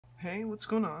Hey, what's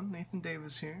going on?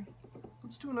 NathanGDavis here.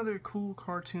 Let's do another cool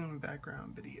cartoon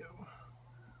background video.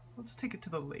 Let's take it to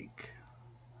the lake.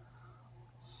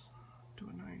 Let's do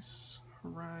a nice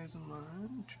horizon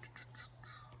line.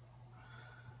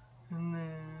 And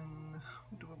then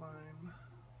we'll do a line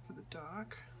for the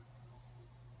dock.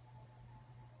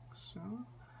 So,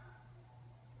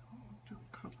 we'll do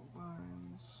a couple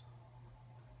lines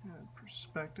to add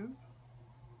perspective.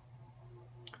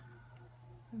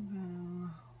 And then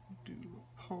we'll do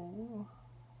a pole.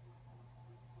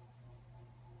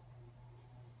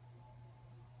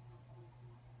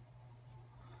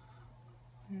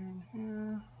 Here and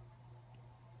here.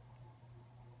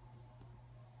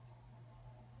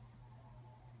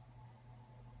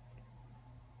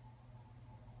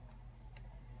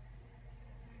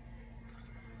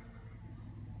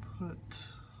 Put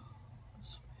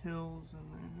some hills in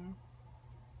there.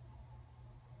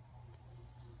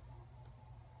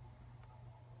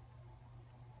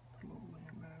 Put a little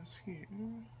landmass here.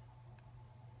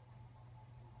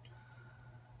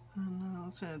 And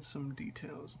let's add some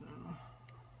details now.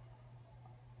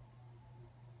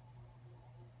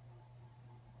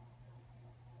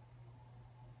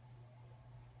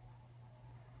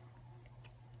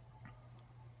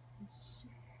 Let's see.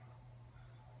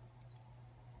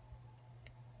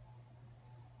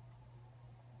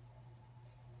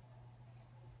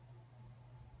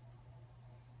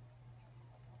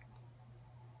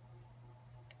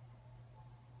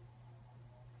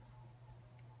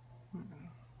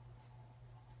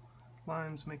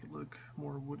 Lines make it look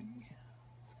more woody.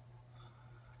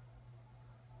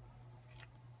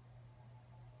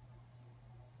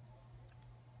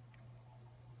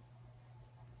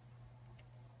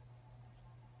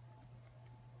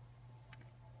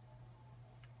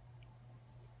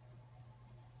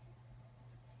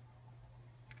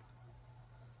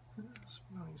 Some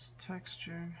nice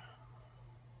texture.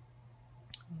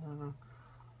 And,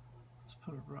 let's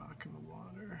put a rock in the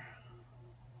water.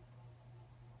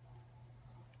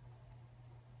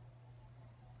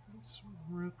 And some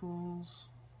ripples.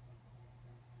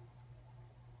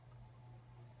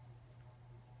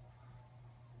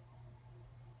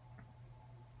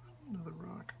 Another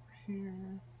rock over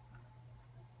here.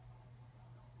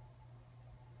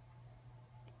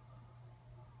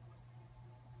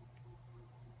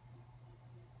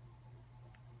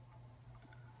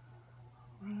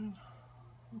 Right.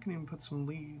 We can even put some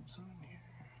leaves on here.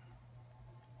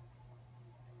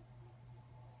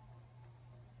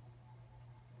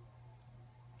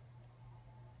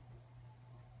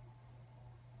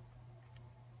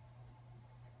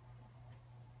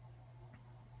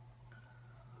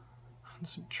 And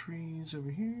some trees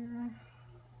over here.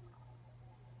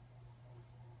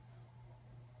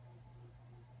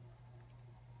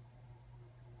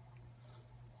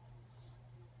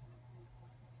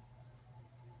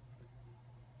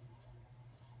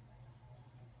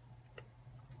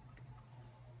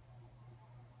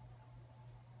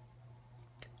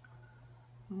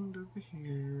 And over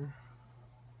here.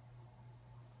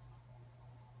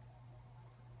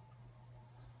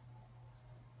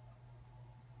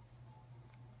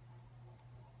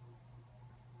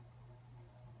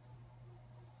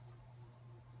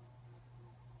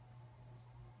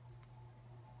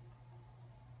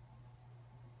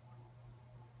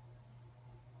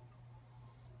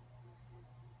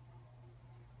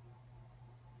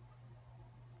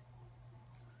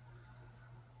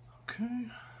 Okay,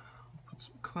 put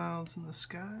some clouds in the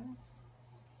sky.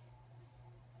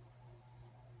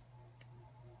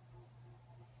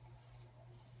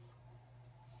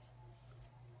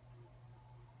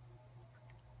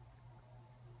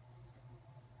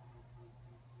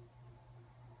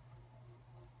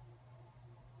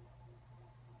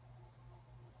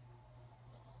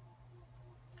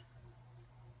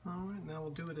 Alright, now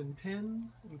we'll do it in pen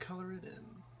and color it in.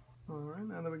 Alright,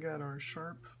 now that we got our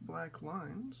sharp black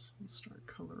lines, let's start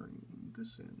coloring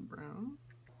this in brown.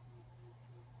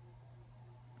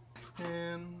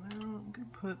 And now I'm going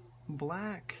to put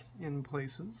black in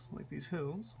places, like these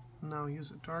hills. Now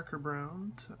use a darker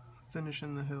brown to finish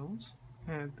in the hills.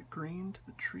 Add the green to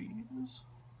the trees.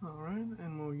 Alright,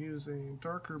 and we'll use a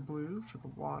darker blue for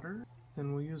the water.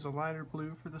 And we'll use a lighter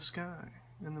blue for the sky.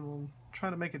 And then we'll try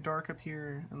to make it dark up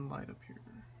here and light up here.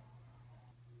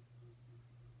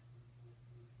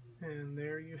 And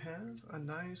there you have a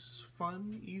nice,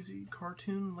 fun, easy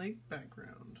cartoon lake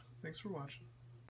background. Thanks for watching.